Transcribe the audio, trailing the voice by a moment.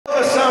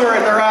summer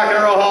at the Rock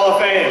and Roll Hall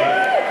of Fame.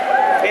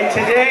 And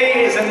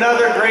today is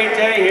another great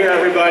day here,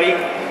 everybody.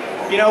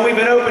 You know, we've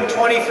been open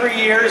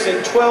 23 years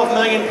and 12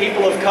 million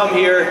people have come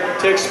here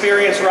to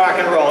experience rock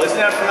and roll.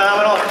 Isn't that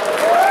phenomenal?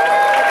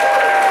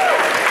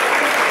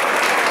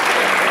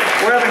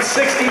 We're having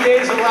 60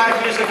 days of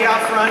live music out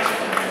front.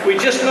 We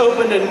just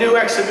opened a new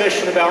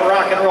exhibition about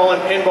rock and roll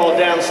and pinball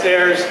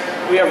downstairs.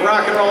 We have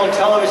rock and roll and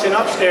television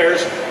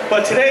upstairs.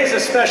 But today's a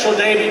special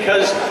day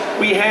because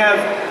we have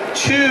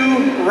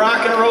 2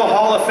 Rock and Roll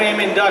Hall of Fame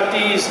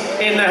inductees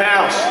in the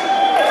house.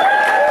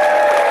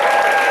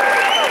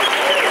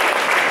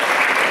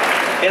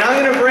 And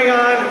I'm going to bring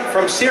on,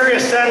 from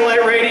Sirius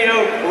Satellite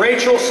Radio,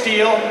 Rachel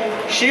Steele.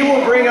 She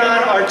will bring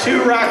on our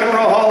 2 Rock and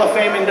Roll Hall of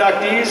Fame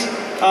inductees.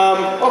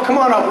 Oh, come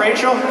on up,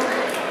 Rachel.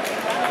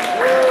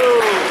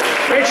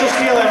 Rachel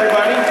Steele,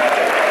 everybody.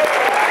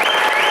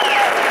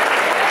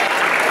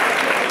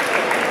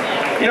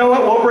 You know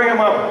what? We'll bring them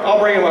up. I'll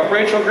bring them up.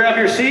 Rachel, grab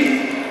your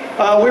seat.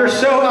 We're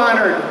so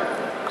honored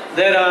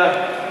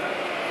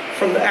that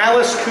from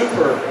Alice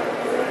Cooper,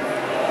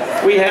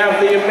 we have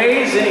the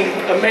amazing,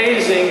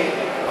 amazing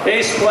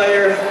bass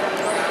player,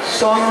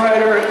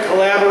 songwriter,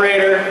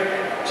 collaborator.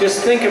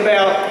 Just think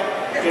about,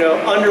 you know,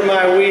 Under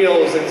My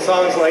Wheels and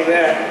songs like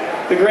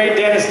that. The great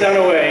Dennis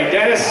Dunaway.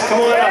 Dennis,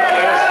 come on up,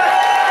 Dennis.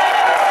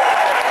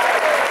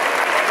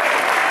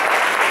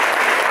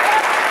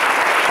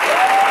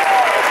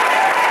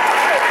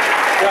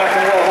 Rock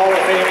and Roll Hall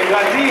of Fame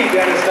inductee,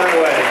 Dennis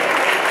Dunaway.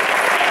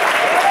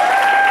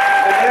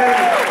 And then,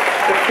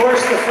 of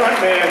course, the front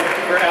man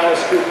for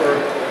Alice Cooper,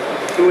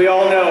 who we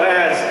all know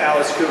as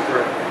Alice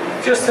Cooper.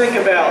 Just think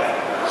about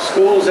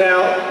School's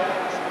Out,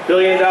 $1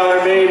 Billion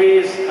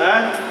Babies,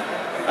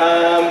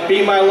 huh?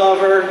 Be My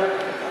Lover,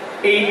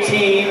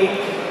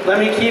 18, let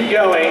me keep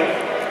going.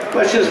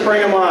 Let's just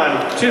bring them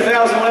on.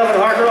 2011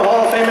 Rock and Roll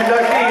Hall of Fame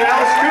inductee,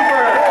 Alice Cooper.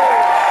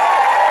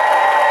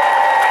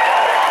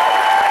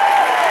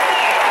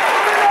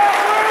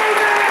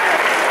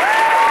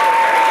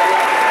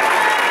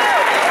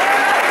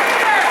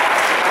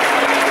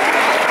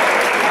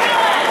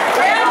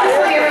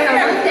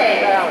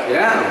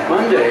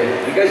 Monday.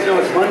 You guys know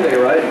it's Monday,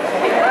 right?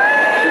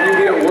 Should you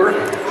be at work?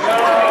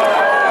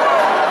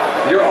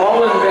 You're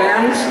all in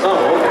bands?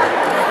 Oh,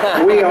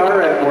 okay. We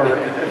are at work.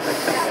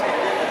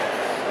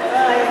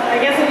 I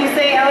guess if you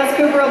say Alice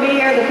Cooper will be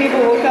here, the people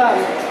will come.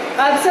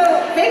 So,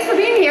 thanks for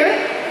being here.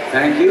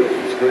 Thank you.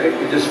 It's great.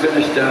 We just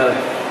finished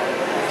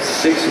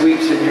 6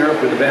 weeks in Europe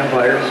with the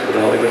Vampires, with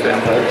the Hollywood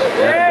Vampires.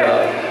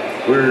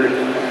 And we're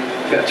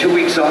got 2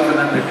 weeks off, and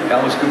then the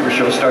Alice Cooper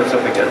show starts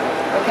up again.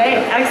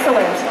 Okay,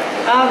 excellent.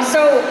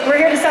 So we're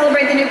here to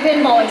celebrate the new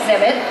pinball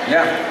exhibit.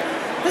 Yeah.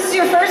 This is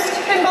your first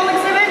pinball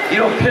exhibit? You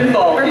know,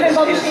 pinball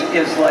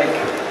is like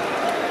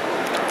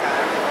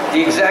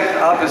the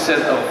exact opposite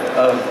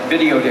of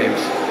video games.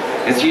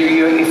 It's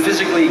you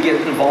physically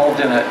get involved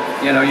in it.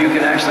 You know, you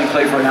can actually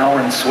play for an hour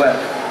and sweat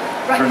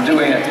from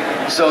doing it.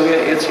 So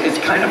it's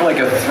kind of like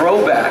a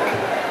throwback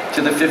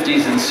to the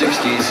 50s and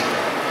 60s.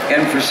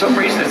 And for some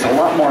reason, it's a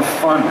lot more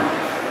fun.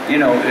 You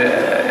know,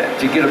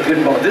 to get a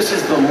pinball. This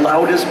is the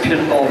loudest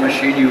pinball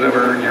machine you've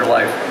ever heard in your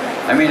life.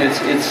 I mean,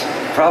 it's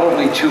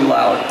probably too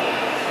loud.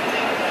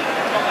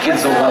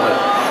 Kids will love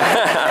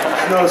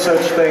it. No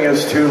such thing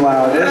as too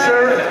loud, is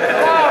there?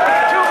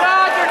 Too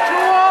loud, you're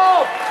too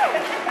old!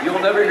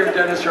 You'll never hear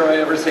Dennis or I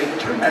ever say,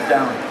 turn that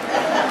down.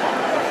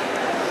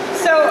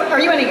 So, are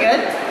you any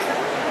good?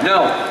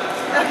 No,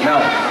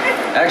 no.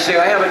 Actually,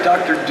 I have a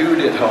Dr. Dude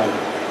at home.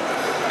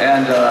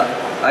 And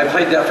I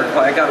played that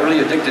I got really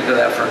addicted to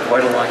that for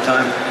quite a long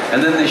time. And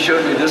then they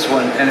showed me this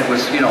one, and it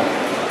was, you know,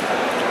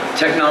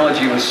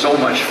 technology was so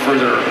much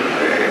further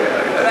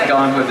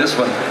gone with this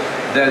one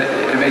that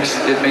it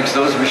makes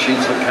those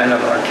machines look kind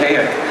of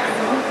archaic.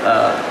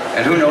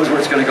 And who knows where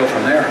it's going to go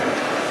from there.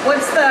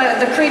 What's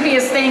the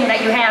creepiest thing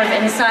that you have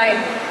inside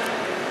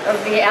of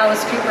the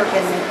Alice Cooper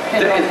pinball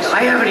machine?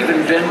 I haven't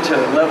even been to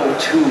level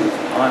 2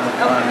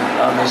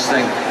 on this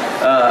thing.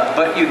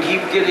 But you keep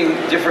getting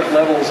different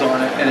levels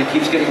on it, and it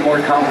keeps getting more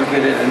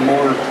complicated and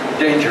more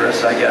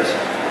dangerous, I guess.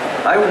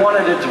 I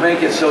wanted it to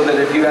make it so that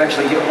if you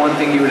actually hit one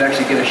thing, you would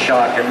actually get a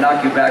shock and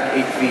knock you back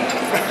 8 feet.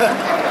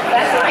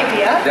 That's an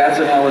idea. That's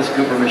an Alice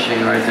Cooper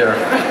machine right there.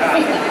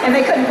 And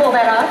they couldn't pull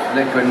that off?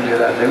 They couldn't do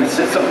that. They would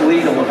say something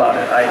legal about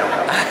it. I don't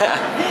know.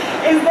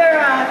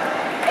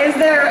 Is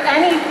there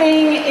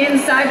anything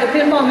inside the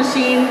pinball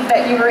machine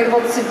that you were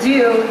able to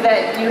do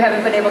that you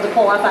haven't been able to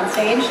pull off on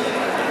stage?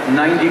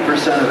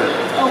 90% of it.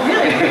 Oh,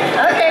 really?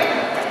 Okay.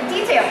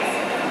 Details.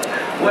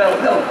 Well,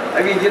 no.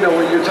 I mean, you know,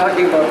 when you're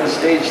talking about the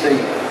stage thing,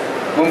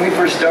 when we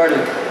first started,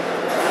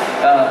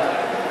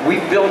 we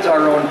built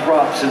our own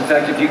props. In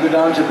fact, if you go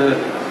down to the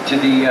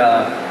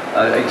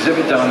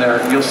exhibit down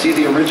there, you'll see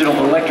the original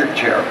electric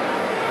chair.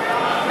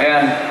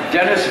 And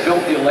Dennis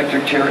built the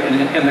electric chair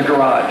in the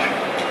garage.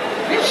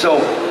 So,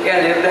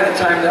 and at that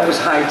time, that was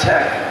high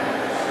tech,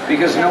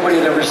 because nobody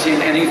had ever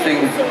seen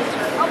anything,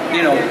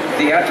 you know,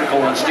 theatrical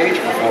on stage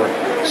before.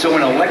 So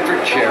an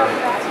electric chair,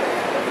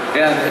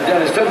 and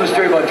Dennis, tell me a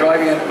story about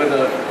driving it with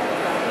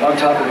on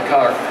top of the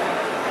car.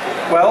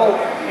 Well,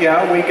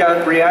 yeah, we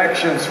got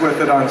reactions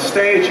with it on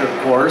stage, of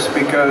course,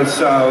 because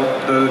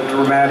the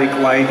dramatic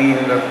lighting,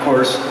 of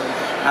course,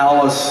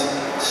 Alice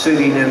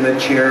sitting in the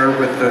chair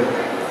with the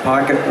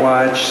pocket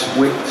watch,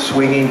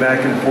 swinging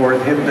back and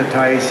forth,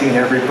 hypnotizing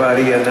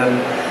everybody, and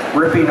then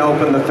ripping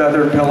open the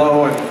feather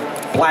pillow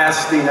and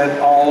blasting it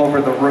all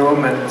over the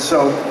room. And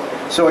so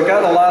it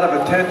got a lot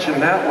of attention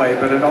that way,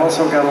 but it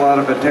also got a lot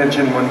of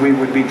attention when we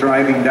would be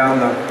driving down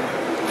the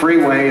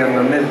freeway in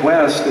the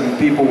Midwest and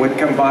people would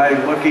come by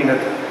looking at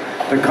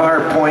the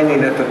car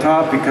pointing at the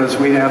top because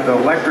we have the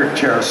electric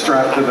chair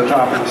strapped to the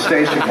top of the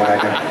station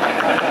wagon.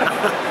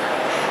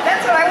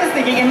 That's what I was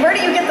thinking. And where do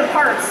you get the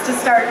parts to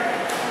start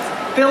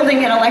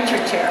building an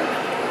electric chair?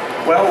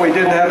 Well, we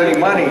didn't have any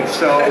money,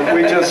 so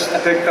we just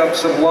picked up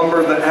some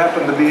lumber that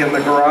happened to be in the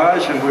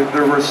garage, and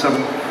there were some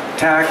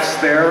tacks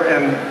there,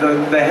 and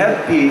the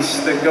headpiece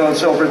that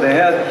goes over the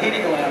head,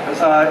 Heating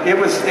lamp.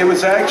 it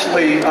was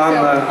actually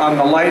on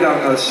the light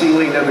on the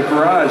ceiling of the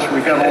garage.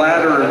 We got a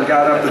ladder and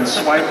got up and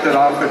swiped it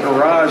off the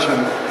garage,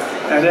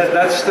 and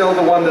that's still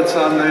the one that's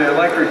on the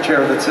electric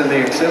chair that's in the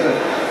exhibit.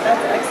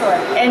 That's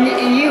excellent. And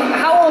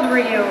how old were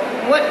you?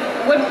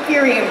 What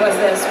period was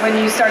this when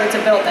you started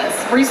to build this?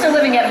 Were you still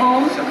living at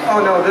home?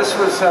 Oh no, this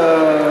was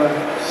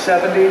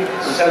 70,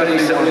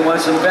 71,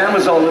 so the band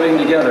was all living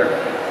together.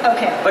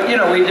 Okay. But you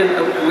know,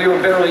 we were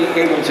barely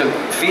able to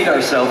feed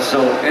ourselves, so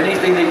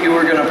anything that you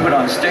were going to put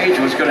on stage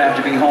was going to have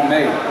to be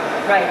homemade.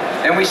 Right.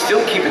 And we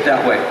still keep it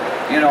that way.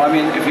 You know, I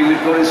mean, if you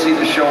would go to see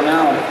the show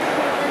now,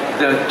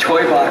 the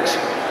toy box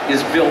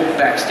is built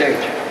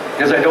backstage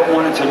because I don't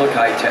want it to look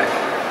high tech.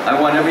 I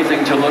want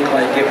everything to look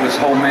like it was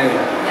homemade.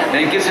 Yeah. And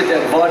it gives it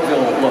that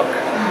vaudeville look.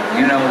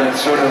 You know, that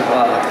sort of,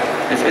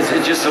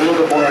 it's just a little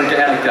bit more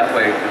organic that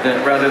way,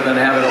 rather than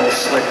have it all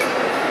slick.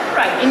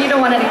 Right, and you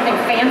don't want anything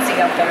fancy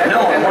up there.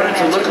 No, I want it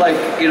to look like,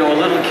 you know, a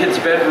little kid's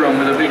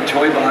bedroom with a big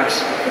toy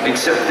box,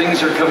 except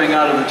things are coming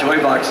out of the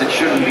toy box that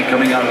shouldn't be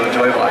coming out of the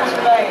toy box.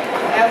 Right,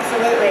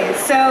 absolutely.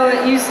 So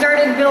you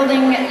started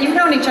building, you've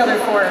known each other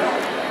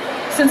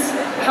since,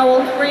 how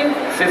old were you?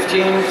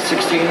 15,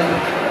 16.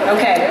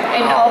 Okay,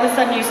 and all of a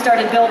sudden you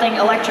started building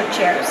electric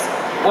chairs.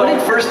 Well,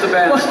 first the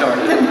band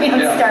started. The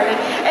band started.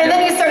 And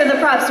then you started the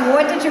props.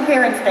 What did your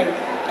parents think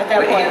at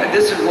that point?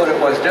 This is what it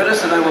was.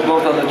 Dennis and I were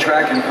both on the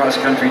track and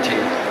cross-country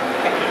team.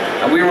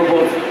 And we were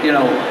both, you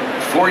know,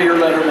 4-year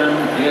lettermen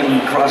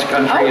in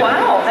cross-country. Oh,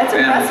 wow, that's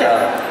impressive.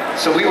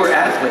 So we were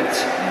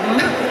athletes.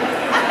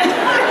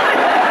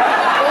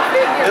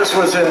 This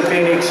was in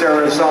Phoenix,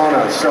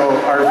 Arizona, so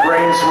our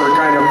brains were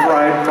kind of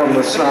fried from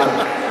the sun.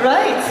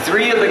 Right.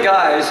 3 of the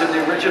guys in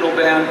the original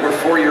band were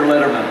 4-year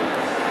lettermen.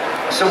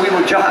 So we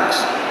were jocks.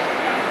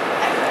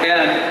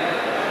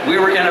 And we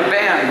were in a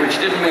band, which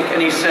didn't make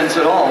any sense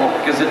at all,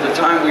 because at the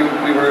time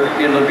we were,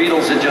 you know, the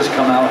Beatles had just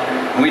come out,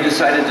 and we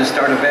decided to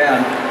start a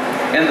band.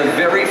 And the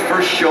very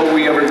first show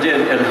we ever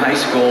did in high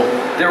school,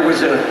 there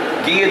was a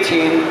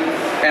guillotine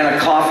and a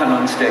coffin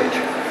on stage.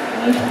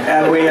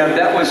 And we had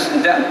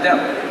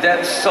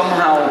that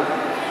somehow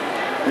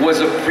was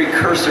a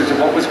precursor to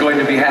what was going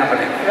to be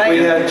happening. Right.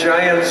 We had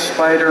giant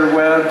spider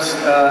webs.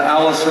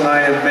 Alice and I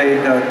had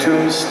made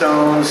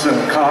tombstones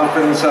and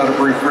coffins out of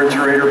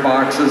refrigerator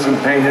boxes and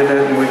painted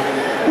it.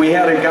 And we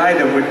had a guy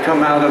that would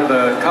come out of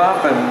the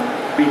coffin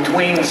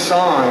between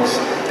songs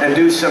and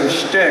do some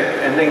shtick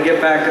and then get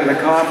back in the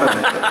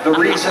coffin. The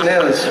reason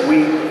is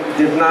we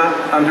did not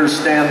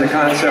understand the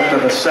concept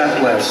of a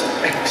set list.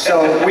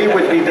 So we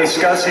would be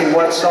discussing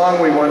what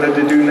song we wanted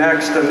to do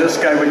next, and this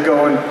guy would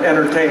go and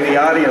entertain the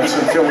audience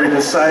until we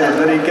decided.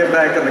 Then he'd get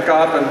back in the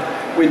coffin,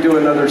 we'd do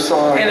another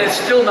song. And it's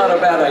still not a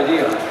bad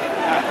idea.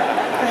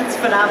 That's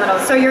phenomenal.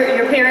 So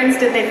your parents,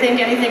 did they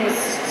think anything was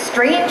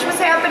strange was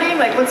happening?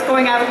 Like, what's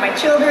going on with my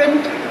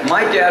children?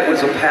 My dad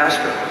was a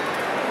pastor.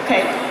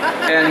 Okay.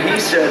 And he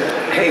said,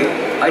 hey,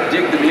 I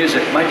dig the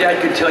music. My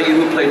dad could tell you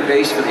who played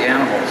bass for the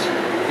Animals,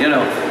 you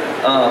know.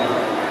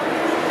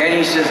 And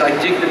he says, I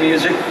dig the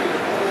music.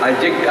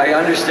 I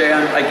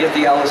understand. I get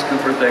the Alice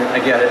Cooper thing. I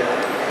get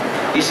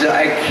it. He said,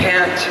 I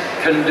can't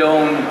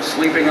condone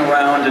sleeping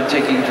around and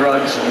taking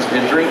drugs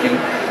and drinking.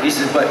 He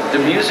says, but the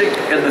music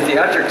and the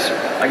theatrics,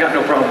 I got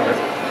no problem with.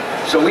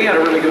 So we had a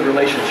really good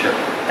relationship.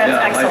 That's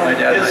excellent. My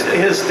dad and I did.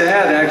 His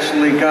dad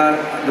actually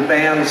got the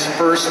band's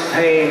first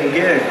paying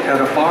gig at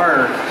a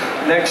bar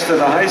next to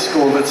the high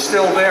school that's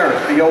still there,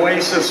 the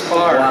Oasis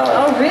Bar. Wow.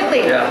 Oh,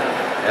 really? Yeah.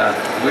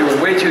 Yeah, we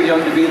were way too young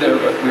to be there,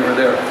 but we were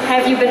there.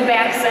 Have you been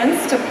back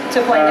since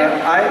to play there?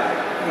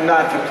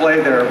 Not to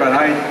play there, but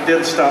I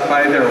did stop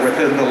by there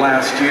within the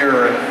last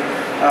year,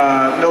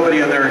 and nobody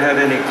in there had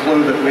any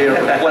clue that we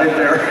ever played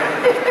there,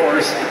 of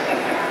course.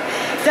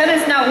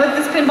 Dennis, now with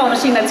this pinball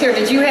machine that's here,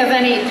 did you have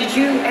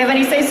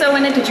any say-so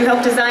in it? Did you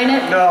help design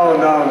it?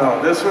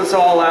 No. This was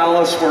all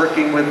Alice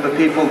working with the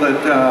people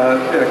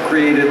that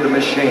created the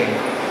machine.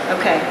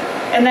 Okay.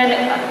 And then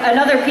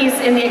another piece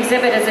in the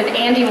exhibit is an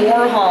Andy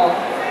Warhol.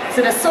 Is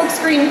it a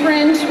silkscreen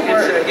print?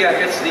 Or?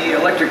 It's the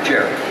electric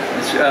chair.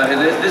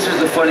 This is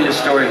the funniest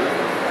story.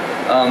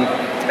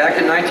 Back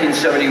in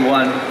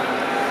 1971,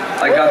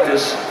 I got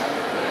this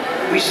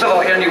we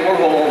saw Andy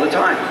Warhol all the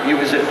time. He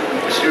was at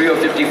Studio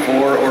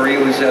 54, or he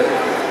was at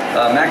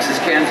Max's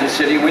Kansas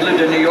City. We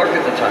lived in New York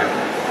at the time.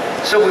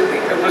 So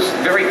it was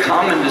very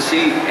common to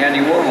see Andy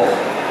Warhol.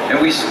 And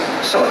we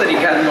saw that he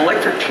had an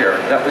electric chair.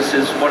 That was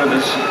one of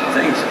his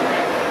things.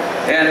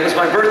 And it was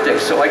my birthday,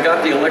 so I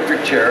got the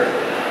electric chair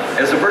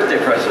as a birthday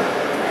present.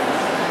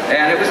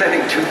 And it was, I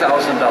think, $2,000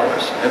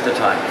 at the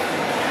time.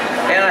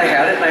 And I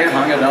had it, and I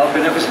hung it up,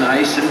 and it was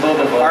nice, and blah,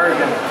 blah, blah.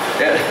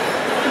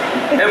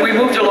 And we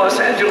moved to Los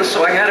Angeles,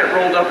 so I had it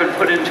rolled up and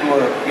put into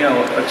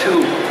a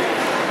tube,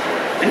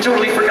 and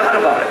totally forgot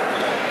about it.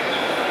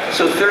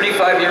 So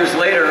 35 years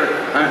later,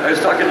 I was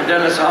talking to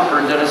Dennis Hopper,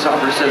 and Dennis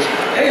Hopper says,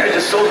 "Hey, I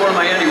just sold one of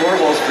my Andy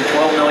Warhols for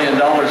 $12 million.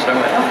 And I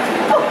went,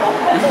 "Oh."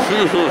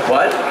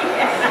 What?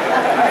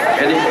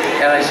 And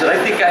I said, "I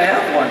think I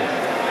have one."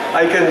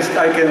 I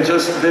can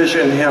just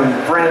vision him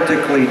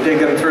frantically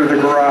digging through the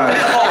garage.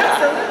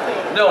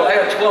 No, I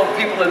had 12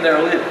 people in there.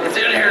 It's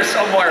in here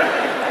somewhere.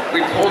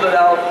 We pulled it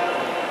out,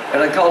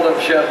 and I called up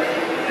Shep,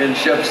 and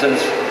Shep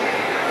says,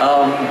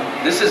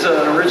 "This is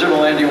an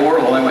original Andy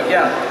Warhol." I went,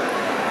 "Yeah."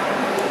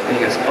 And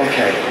he goes,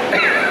 "Okay."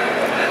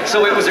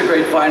 So it was a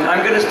great find.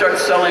 I'm going to start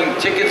selling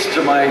tickets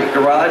to my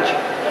garage.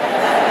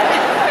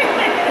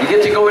 You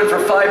get to go in for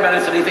 5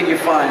 minutes. Anything you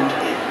find,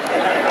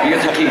 you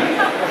get to keep.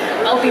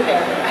 I'll be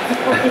there.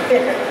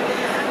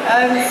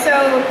 So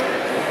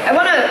I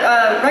want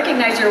to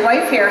recognize your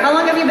wife here. How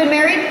long have you been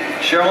married?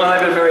 Cheryl and I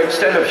have been married.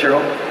 Stand up,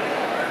 Cheryl.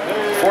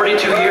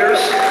 42 years.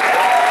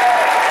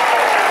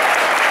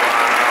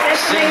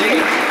 That's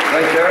Cindy, amazing.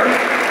 right there.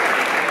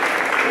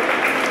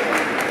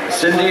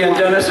 Cindy and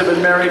Dennis have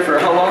been married for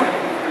how long?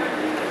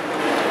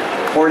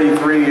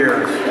 43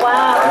 years.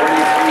 Wow. 43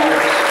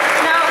 years.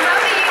 Now, how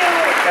do you...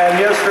 And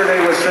yesterday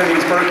was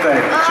Cindy's birthday.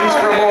 She's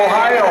from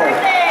Ohio.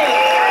 Birthday.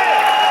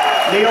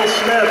 Neil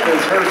Smith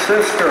is her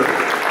sister.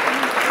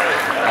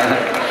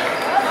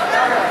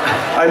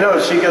 I know,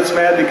 she gets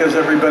mad because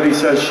everybody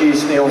says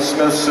she's Neil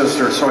Smith's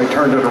sister, so I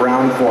turned it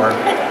around for her.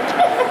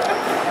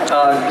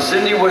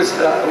 Cindy was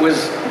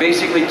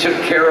basically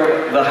took care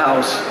of the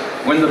house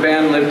when the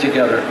band lived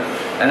together.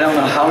 I don't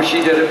know how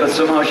she did it, but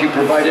somehow she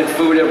provided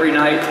food every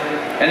night.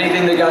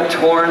 Anything that got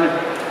torn,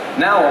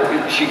 now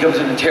she comes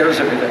in and tears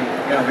everything,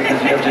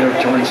 because you have to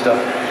have torn stuff.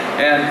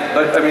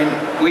 But I mean,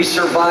 we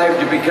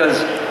survived because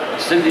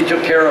Cindy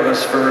took care of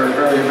us for a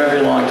very,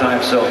 very long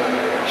time. So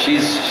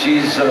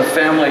she's a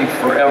family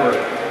forever.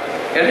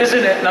 And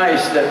isn't it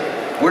nice that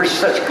we're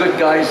such good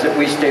guys that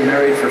we stay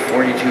married for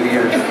 42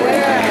 years?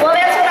 Well,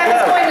 that's what I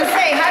was going to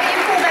say. How do you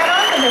pull that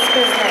off in this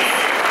business?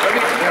 Let me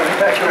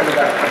back you into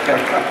that.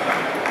 Okay.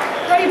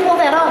 How do you pull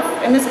that off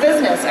in this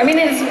business? I mean,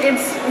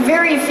 it's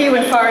very few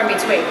and far in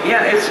between.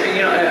 Yeah,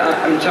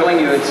 I'm telling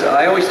you,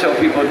 I always tell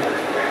people,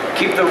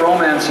 keep the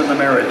romance in the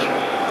marriage.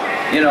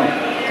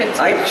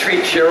 I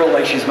treat Cheryl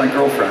like she's my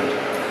girlfriend.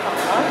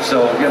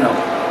 So,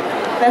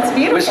 That's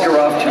beautiful. whisk her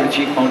off to a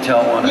cheap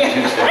motel on a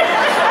Tuesday.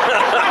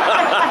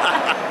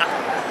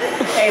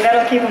 Hey,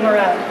 that'll keep them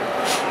around.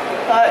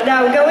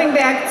 Now, going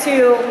back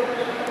to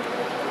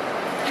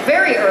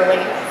very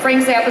early,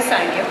 Frank Zappa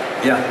signed you.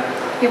 Yeah.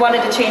 He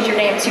wanted to change your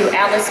name to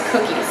Alice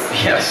Cookies.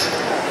 Yes.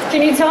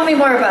 Can you tell me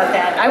more about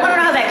that? I want to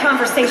know how that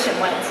conversation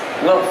went.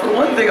 Well, for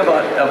one thing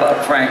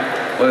about Frank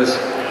was,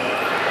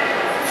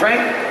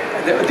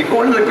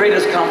 one of the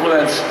greatest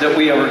compliments that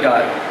we ever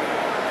got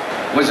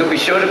was that we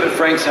showed up at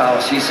Frank's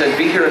house. He said,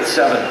 "Be here at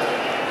 7.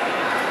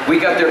 We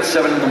got there at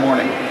 7 in the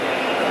morning.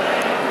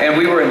 And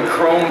we were in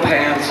chrome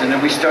pants, and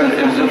then we started,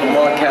 it was in the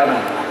log cabin.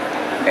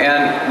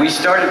 And we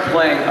started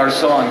playing our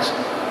songs.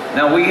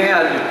 Now we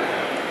had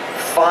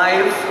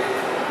 5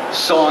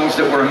 songs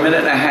that were a minute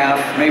and a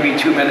half, maybe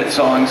 2-minute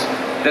songs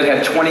that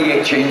had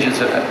 28 changes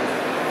in it.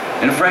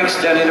 And Frank's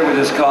standing there with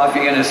his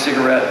coffee and his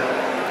cigarette.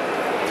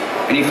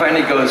 And he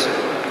finally goes,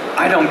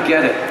 "I don't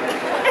get it."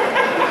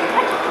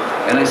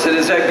 And I said,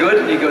 "Is that good?"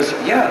 And he goes,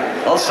 "Yeah,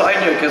 I'll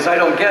sign you because I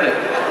don't get it."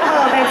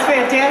 Oh, that's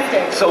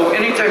fantastic. So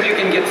anytime you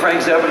can get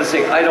Frank Zappa to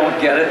say, "I don't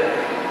get it,"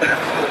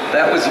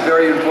 that was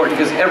very important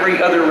because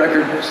every other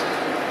record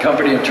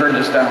company had turned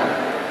us down.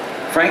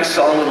 Frank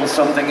saw a little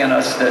something in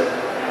us that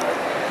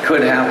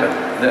could happen,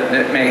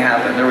 that may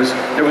happen. There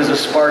was a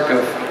spark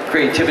of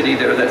creativity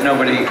there that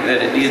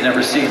he had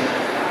never seen.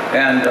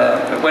 And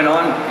it went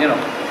on,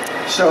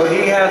 So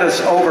he had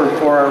us over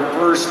for our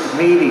first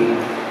meeting,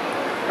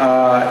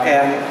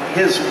 and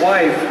his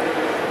wife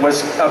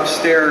was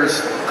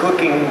upstairs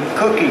cooking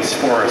cookies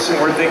for us. And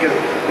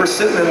we're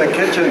sitting in the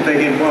kitchen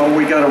thinking, well,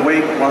 we gotta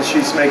wait while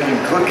she's making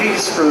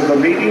cookies for the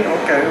meeting?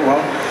 Okay,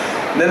 well.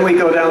 Then we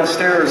go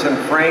downstairs and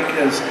Frank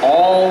is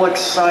all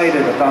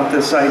excited about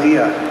this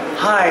idea.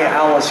 "Hi,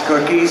 Alice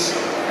Cookies."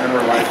 And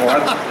we're like,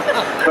 what?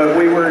 But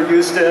we were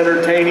used to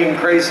entertaining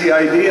crazy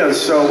ideas,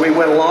 so we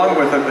went along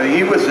with it. But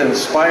he was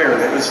inspired.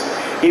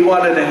 He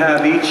wanted to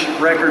have each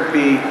record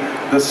be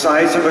the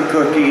size of a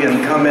cookie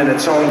and come in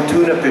its own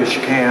tuna fish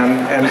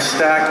can and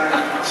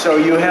stacked. So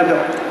you had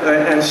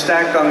and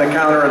stacked on the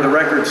counter of the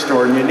record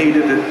store, and you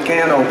needed a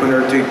can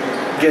opener to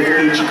get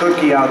each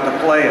cookie out to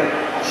play it.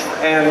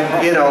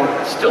 And, you know...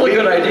 Still a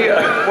good idea.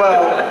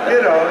 Well,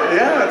 you know,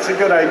 yeah, it's a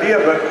good idea,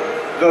 but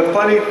the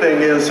funny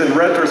thing is, in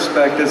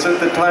retrospect, is at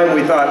the time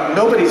we thought,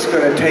 nobody's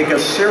going to take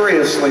us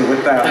seriously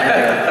with that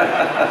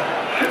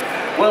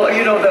man. Well,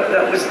 you know,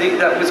 that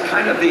was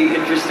kind of the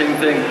interesting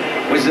thing,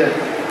 was that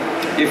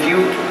if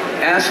you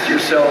asked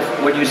yourself,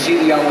 when you see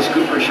the Alice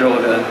Cooper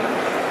show then,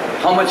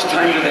 how much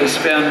time do they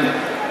spend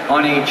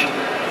on each?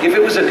 If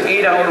it was an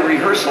 8-hour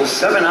rehearsal,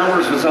 7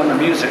 hours was on the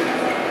music,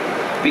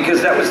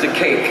 because that was the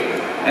cake.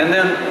 And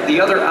then the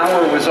other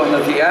hour was on the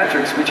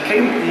theatrics, which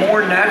came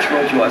more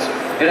natural to us.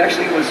 It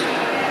actually was,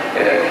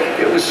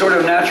 it was sort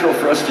of natural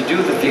for us to do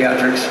the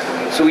theatrics,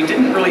 so we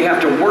didn't really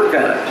have to work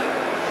at it.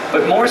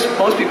 But most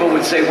people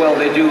would say, well,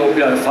 they do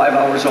 5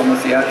 hours on the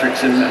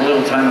theatrics and a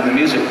little time on the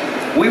music.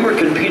 We were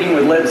competing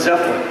with Led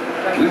Zeppelin.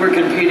 We were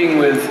competing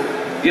with,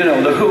 you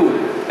know, The Who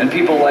and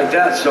people like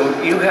that. So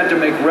you had to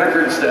make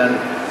records then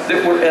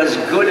that were as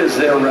good as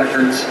their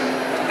records,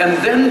 and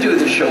then do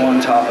the show on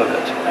top of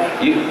it.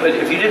 But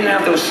if you didn't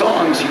have those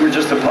songs, you were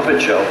just a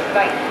puppet show.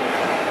 Right.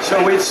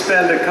 So we'd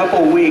spend a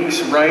couple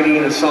weeks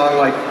writing a song,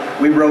 like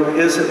we wrote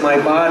Is It My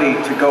Body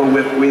to go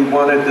with, we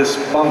wanted this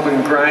bump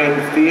and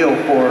grind feel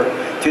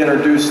to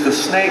introduce the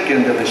snake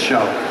into the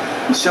show.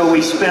 So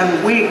we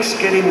spend weeks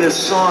getting this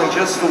song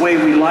just the way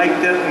we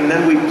liked it, and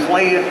then we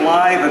play it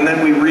live, and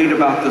then we read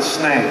about the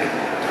snake.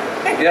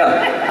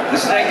 Yeah, the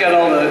snake got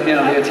all the, you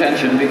know, the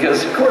attention,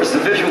 because of course the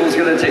visual is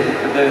going to take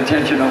the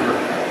attention over.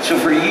 So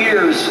for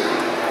years,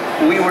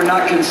 we were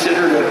not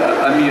considered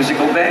a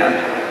musical band.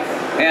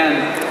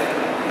 And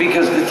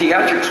because the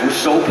theatrics were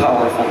so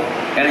powerful,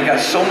 and it got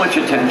so much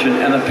attention,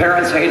 and the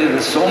parents hated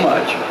us so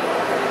much,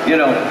 you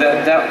know,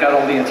 that got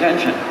all the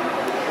attention.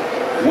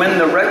 When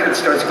the record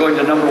starts going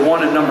to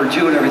 #1 and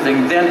 #2 and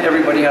everything, then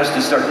everybody has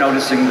to start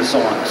noticing the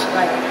songs.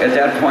 Right. At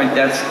that point,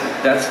 that's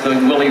the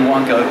Willy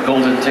Wonka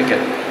golden ticket,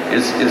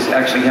 is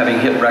actually having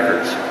hit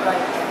records. Right.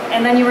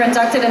 And then you were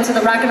inducted into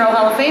the Rock and Roll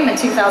Hall of Fame in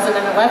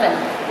 2011.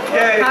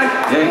 Yay!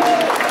 Yay.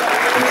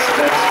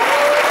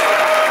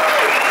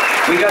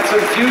 We got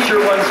some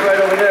future ones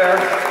right over there.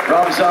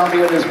 Rob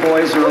Zombie and his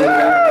boys are over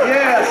there.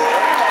 Yes!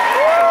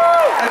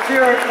 Let's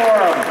hear it for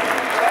him.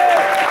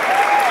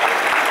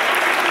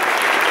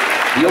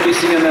 You'll be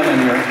seeing them in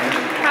here.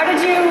 How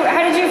did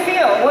you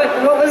feel?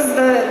 What was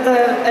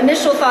the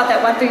initial thought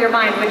that went through your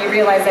mind when you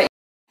realized that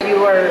you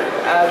were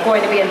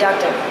going to be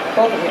inducted,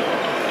 both of you?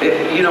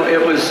 You know,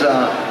 it was,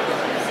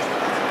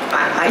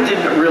 I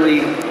didn't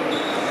really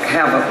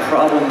have a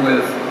problem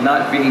with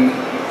not being,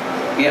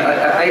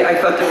 I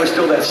thought there was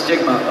still that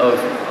stigma of,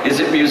 is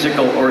it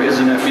musical or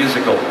isn't it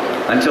musical?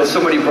 Until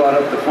somebody brought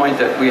up the point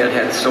that we had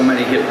had so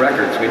many hit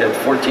records. We'd had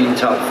 14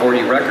 top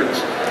 40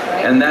 records.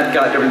 And that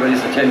got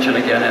everybody's attention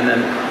again, and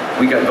then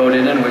we got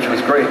voted in, which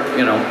was great.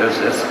 You know,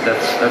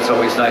 that's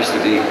always nice to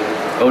be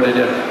voted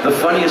in. The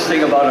funniest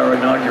thing about our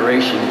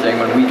inauguration thing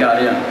when we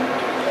got in,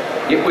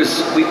 it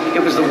was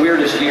the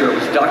weirdest year. It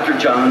was Dr.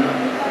 John,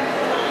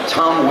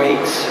 Tom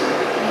Waits,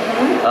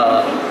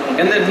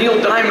 and then Neil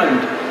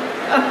Diamond.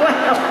 Oh,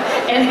 wow.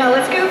 And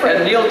Alice Cooper.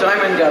 And Neil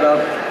Diamond got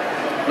up,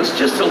 was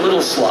just a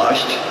little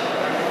sloshed.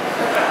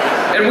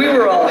 And we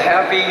were all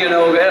happy, you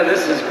know, yeah,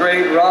 this is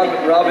great.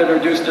 Rob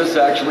introduced us,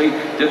 actually,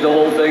 did the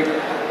whole thing.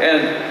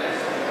 And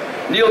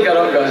Neil got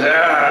up and goes,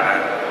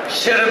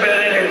 should have been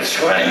in here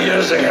 20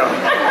 years ago.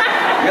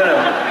 You know,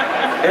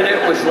 and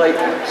it was like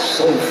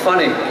so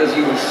funny because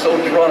he was so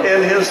drunk.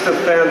 In his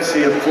defense,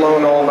 he had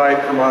flown all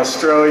night from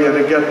Australia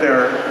to get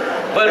there.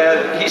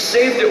 But he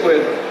saved it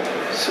with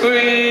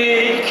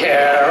Sweet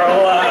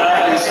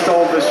Caroline. He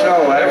stole the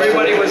show, actually.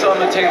 Everybody was on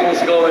the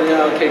tables going,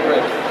 yeah, okay,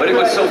 great. But it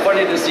was so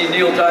funny to see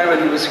Neil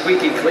Diamond, who was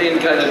squeaky clean,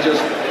 kind of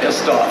just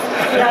pissed off.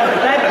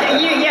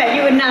 Yeah,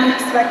 you would not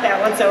expect that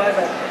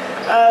whatsoever.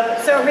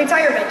 So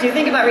retirement, do you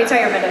think about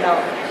retirement at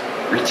all?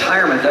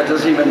 Retirement, that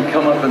doesn't even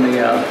come up in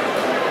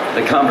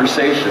the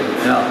conversation.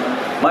 No.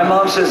 My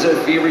mom says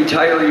if you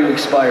retire, you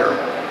expire.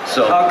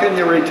 So how can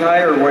you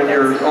retire when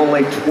you're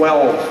only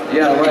 12?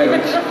 Yeah,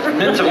 right.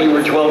 Mentally,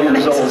 we're 12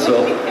 years old,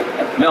 so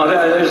no,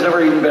 there's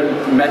never even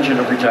been mention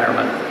of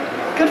retirement.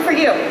 Good for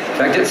you. In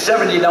fact, at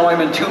 70 now,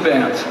 I'm in 2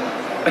 bands.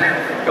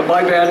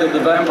 My band and the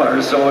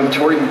Vampires, so I'm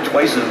touring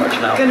twice as much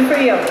now. Good for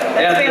you.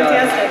 That's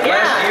fantastic.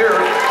 Last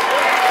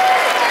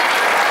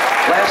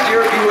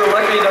year, if you were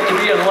lucky enough to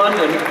be in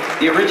London,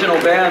 the original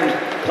band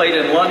played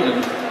in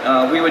London.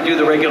 We would do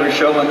the regular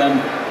show, and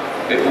then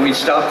we'd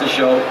stop the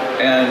show,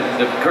 and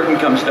the curtain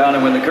comes down,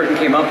 and when the curtain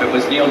came up, it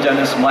was Neil,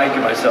 Dennis, Mike,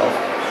 and myself.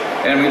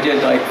 And we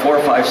did like 4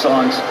 or 5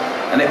 songs,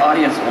 and the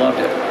audience loved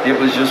it. It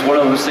was just one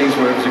of those things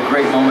where it was a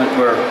great moment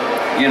where,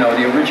 you know,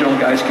 the original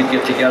guys could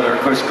get together.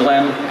 Of course,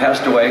 Glenn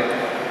passed away,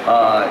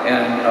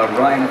 and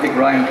Ryan, I think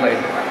Ryan played,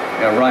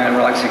 Ryan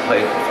Roxy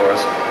played for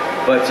us.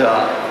 But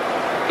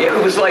it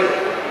was like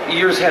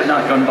years had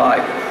not gone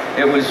by.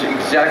 It was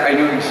I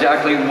knew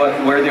exactly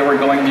where they were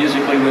going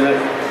musically with it.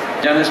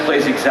 Dennis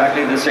plays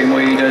exactly the same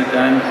way he did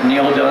then.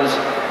 Neil does,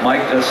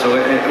 Mike does, so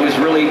it was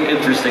really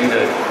interesting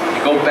to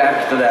go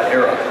back to that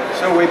era.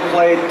 So we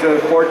played to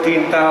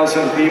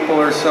 14,000 people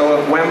or so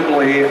at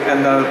Wembley,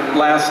 and the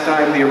last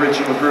time the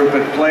original group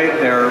had played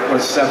there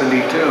was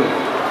 72.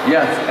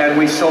 Yeah. And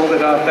we sold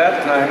it out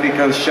that time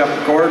because Shep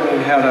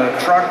Gordon had a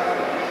truck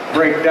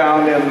break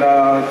down in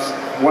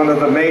one of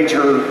the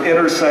major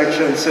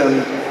intersections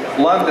in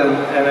London,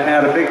 and it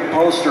had a big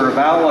poster of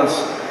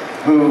Alice,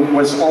 who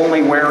was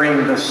only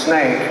wearing the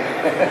snake.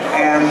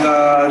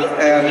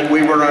 And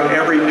we were on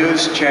every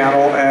news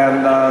channel,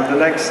 and the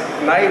next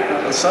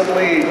night,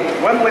 suddenly,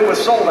 Wembley was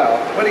sold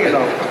out. What do you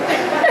know?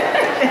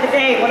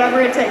 Hey,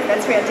 whatever it takes,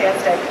 that's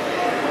fantastic.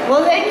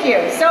 Well, thank you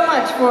so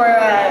much for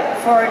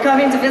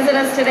coming to visit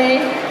us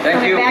today.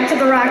 Thank you. Coming back to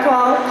the Rock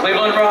Hall.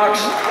 Cleveland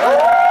rocks.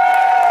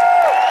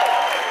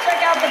 Check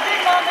out the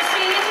pinball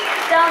machine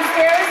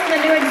downstairs in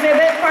the new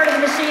exhibit, part of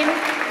the machine,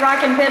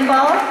 Rockin'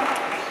 Pinball.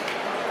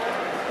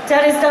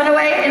 Dennis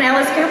Dunaway and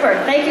Alice Cooper,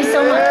 thank you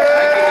so much.